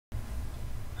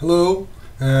Hello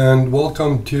and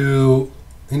welcome to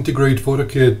Integrate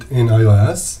PhotoKit in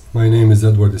iOS. My name is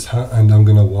Edward Isha and I'm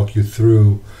going to walk you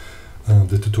through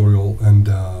the tutorial and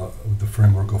the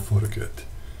framework of PhotoKit.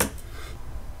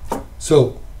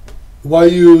 So, why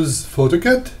use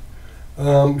PhotoKit?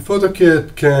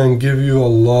 PhotoKit can give you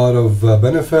a lot of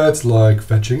benefits like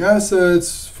fetching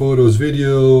assets, photos,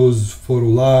 videos, photo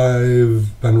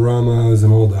live, panoramas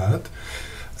and all that.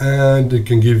 And it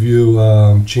can give you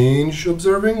change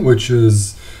observing, which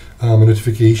is a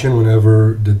notification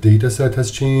whenever the data set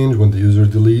has changed, when the user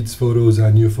deletes photos,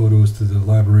 add new photos to the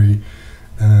library,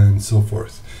 and so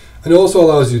forth. And it also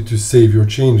allows you to save your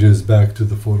changes back to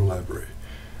the photo library.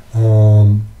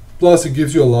 Plus, it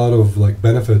gives you a lot of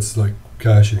benefits like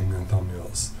caching and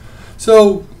thumbnails.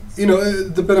 So,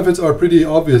 the benefits are pretty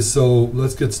obvious. So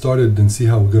let's get started and see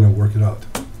how we're going to work it out.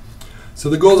 So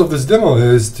the goals of this demo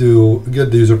is to get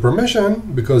the user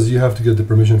permission, because you have to get the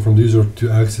permission from the user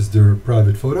to access their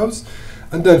private photos,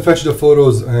 and then fetch the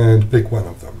photos and pick one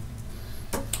of them.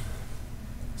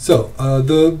 So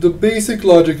the basic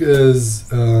logic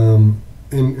is in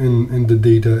the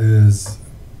data is,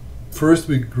 first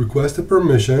we request a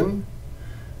permission,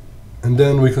 and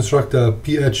then we construct a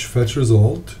ph fetch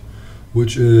result,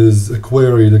 which is a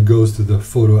query that goes to the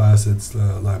photo assets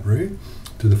library,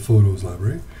 to the photos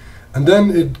library. And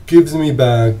then it gives me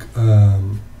back a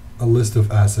list of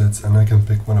assets, and I can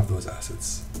pick one of those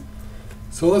assets.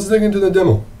 So let's dig into the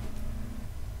demo.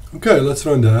 Okay, let's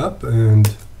run the app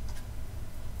and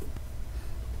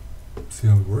see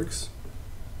how it works.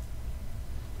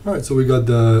 All right, so we got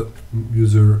the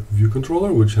user view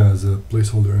controller, which has a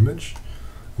placeholder image.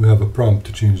 We have a prompt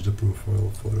to change the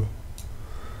profile photo.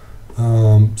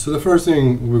 So the first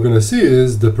thing we're going to see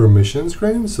is the permission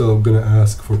screen. So I'm going to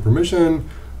ask for permission.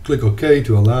 Click OK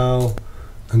to allow,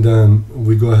 and then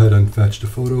we go ahead and fetch the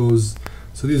photos.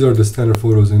 So these are the standard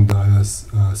photos in the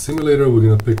iOS simulator. We're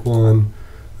going to pick one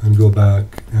and go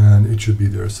back, and it should be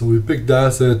there. So we picked the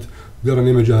asset, we got an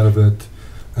image out of it,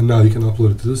 and now you can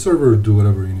upload it to the server, do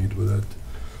whatever you need with it.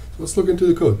 So let's look into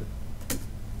the code.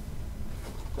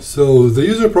 So the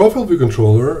user profile view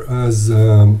controller has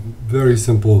very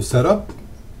simple setup.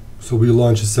 So we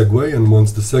launch a segue, and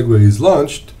once the segue is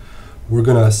launched, we're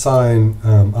going to assign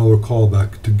our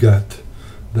callback to get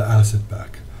the asset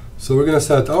back. So we're going to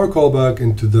set our callback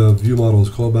into the view models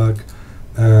callback,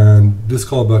 and this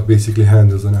callback basically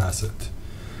handles an asset.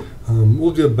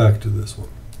 We'll get back to this one.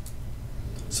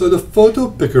 So the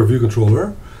photo picker view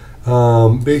controller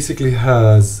basically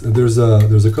has, there's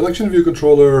a collection view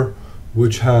controller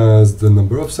which has the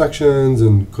number of sections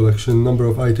and collection number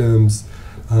of items,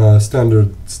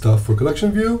 standard stuff for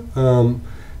collection view.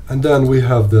 And then we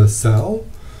have the cell,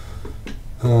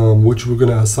 which we're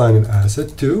going to assign an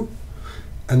asset to.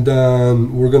 And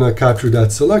then we're going to capture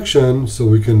that selection so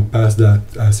we can pass that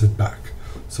asset back.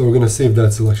 So we're going to save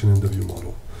that selection in the view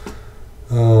model.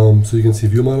 So you can see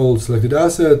view model selected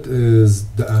asset is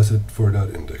the asset for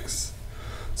that index.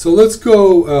 So let's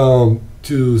go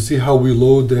to see how we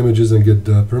load the images and get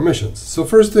the permissions. So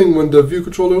first thing, when the view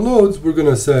controller loads, we're going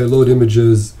to say load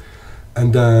images,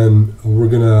 and then we're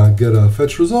gonna get a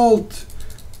fetch result.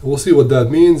 We'll see what that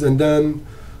means, and then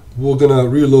we're gonna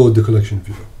reload the collection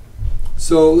view.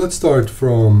 So let's start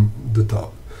from the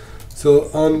top. So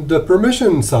on the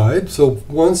permission side, so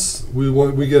once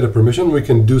we get a permission, we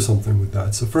can do something with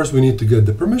that. So first we need to get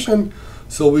the permission,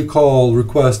 so we call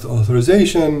request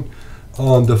authorization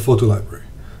on the photo library,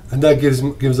 and that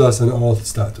gives us an auth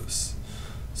status.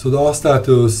 So the auth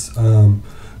status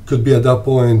could be at that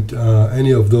point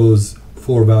any of those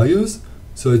 4 values.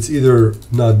 So it's either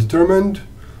not determined,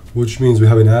 which means we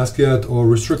haven't asked yet, or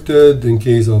restricted in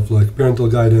case of parental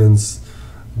guidance,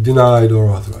 denied,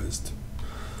 or authorized.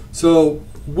 So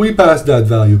we pass that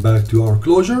value back to our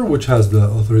closure, which has the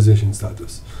authorization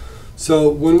status. So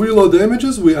when we load the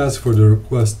images, we ask for the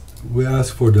request, we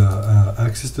ask for the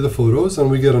access to the photos,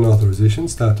 and we get an authorization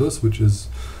status, which is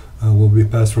will be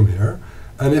passed from here.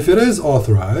 And if it is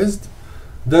authorized,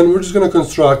 then we're just going to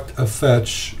construct a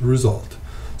fetch result.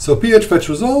 So ph fetch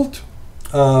result,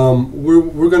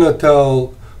 we're going to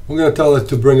tell it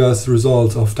to bring us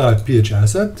results of type ph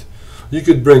asset. You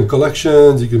could bring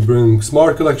collections, you can bring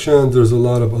smart collections. There's a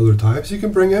lot of other types you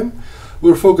can bring in.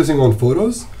 We're focusing on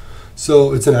photos,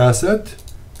 so it's an asset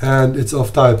and it's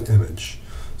of type image.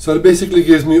 So it basically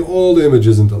gives me all the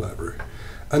images in the library,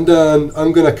 and then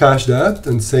I'm going to cache that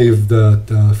and save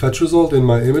that fetch result in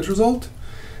my image result,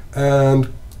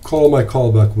 and call my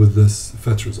callback with this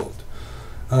fetch result.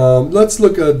 Let's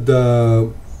look at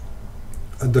the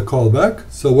callback.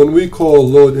 So when we call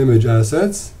load image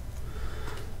assets,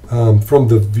 from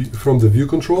the view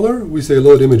controller. We say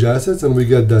load image assets, and we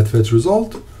get that fetch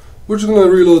result. We're just going to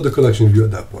reload the collection view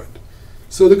at that point.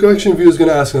 So the collection view is going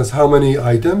to ask us how many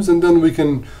items, and then we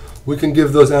can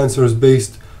give those answers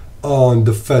based on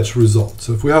the fetch result.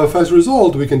 So if we have a fetch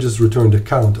result, we can just return the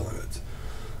count on it.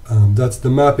 That's the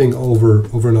mapping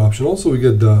over an optional. So we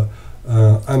get the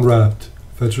unwrapped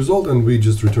fetch result, and we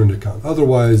just return the count.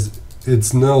 Otherwise,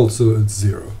 it's null, so it's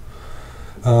 0.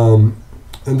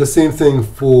 And the same thing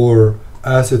for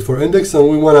asset for index, and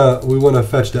we wanna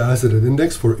fetch the asset at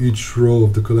index for each row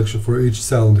of the collection, for each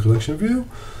cell in the collection view.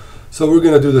 So we're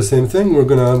gonna do the same thing. We're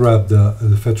gonna unwrap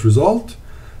the fetch result,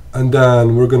 and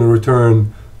then we're gonna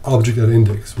return object at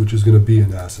index, which is gonna be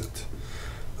an asset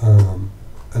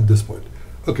at this point.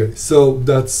 Okay, so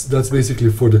that's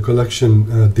basically for the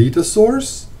collection data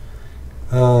source.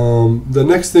 The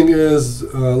next thing is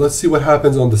let's see what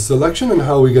happens on the selection and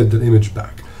how we get the image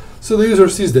back. So the user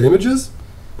sees the images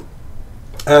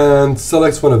and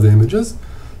selects one of the images.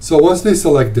 So once they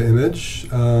select the image,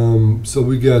 so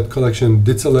we get collection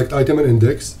did select item and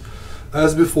index.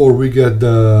 As before, we get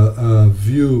the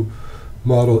view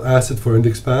model asset for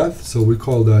index path. So we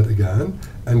call that again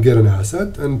and get an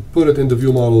asset and put it in the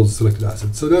view model selected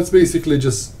asset. So that's basically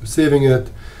just saving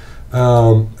it.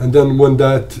 And then when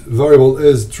that variable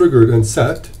is triggered and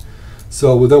set,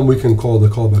 so then we can call the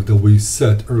callback that we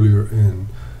set earlier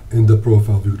in the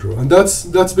profile view controller. And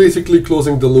that's basically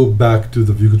closing the loop back to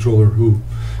the view controller who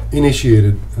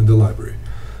initiated the library.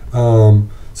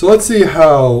 So let's see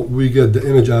how we get the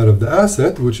image out of the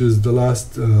asset, which is the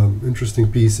last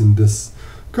interesting piece in this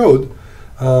code.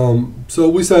 So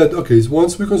we said, okay, so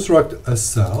once we construct a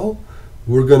cell,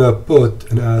 we're gonna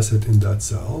put an asset in that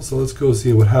cell. So let's go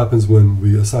see what happens when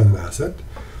we assign an asset.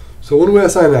 So when we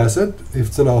assign an asset, if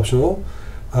it's an optional,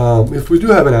 if we do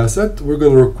have an asset, we're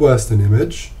gonna request an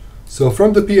image. So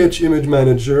from the PH image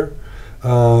manager,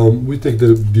 we take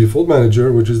the default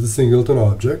manager, which is the singleton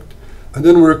object, and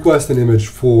then we request an image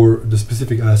for the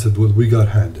specific asset what we got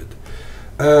handed.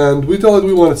 And we tell it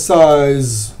we want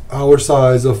size, our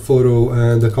size of photo,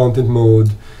 and the content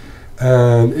mode,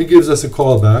 and it gives us a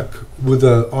callback with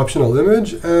an optional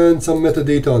image and some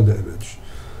metadata on the image.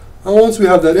 And once we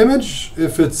have that image,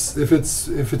 if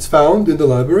it's found in the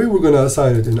library, we're going to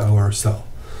assign it in our cell.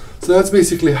 So that's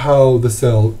basically how the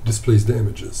cell displays the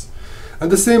images.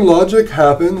 And the same logic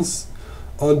happens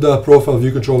on the profile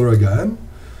view controller again.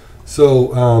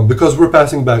 So because we're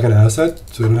passing back an asset,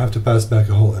 so you don't have to pass back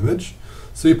a whole image.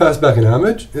 So you pass back an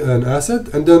asset,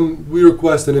 and then we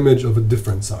request an image of a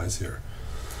different size here.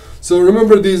 So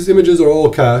remember, these images are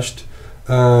all cached,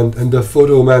 and the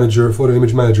photo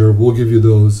image manager will give you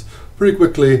those pretty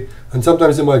quickly. And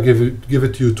sometimes it might give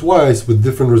it to you twice with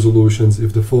different resolutions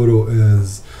if the photo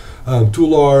is too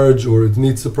large, or it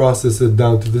needs to process it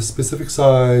down to this specific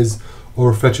size,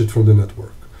 or fetch it from the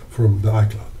network, from the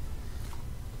iCloud.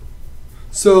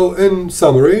 So in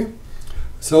summary,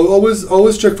 so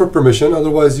always check for permission,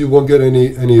 otherwise you won't get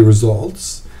any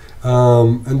results.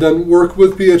 And then work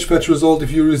with PH fetch result.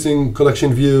 If you're using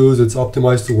collection views, it's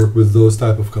optimized to work with those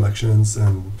type of collections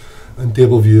and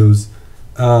table views.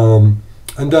 And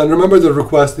then remember, the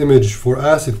request image for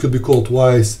asset could be called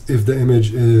twice if the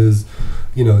image is,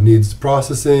 needs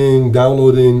processing,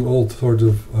 downloading, all sorts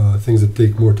of things that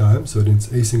take more time. So it's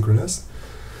asynchronous.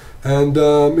 And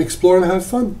explore and have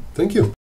fun. Thank you.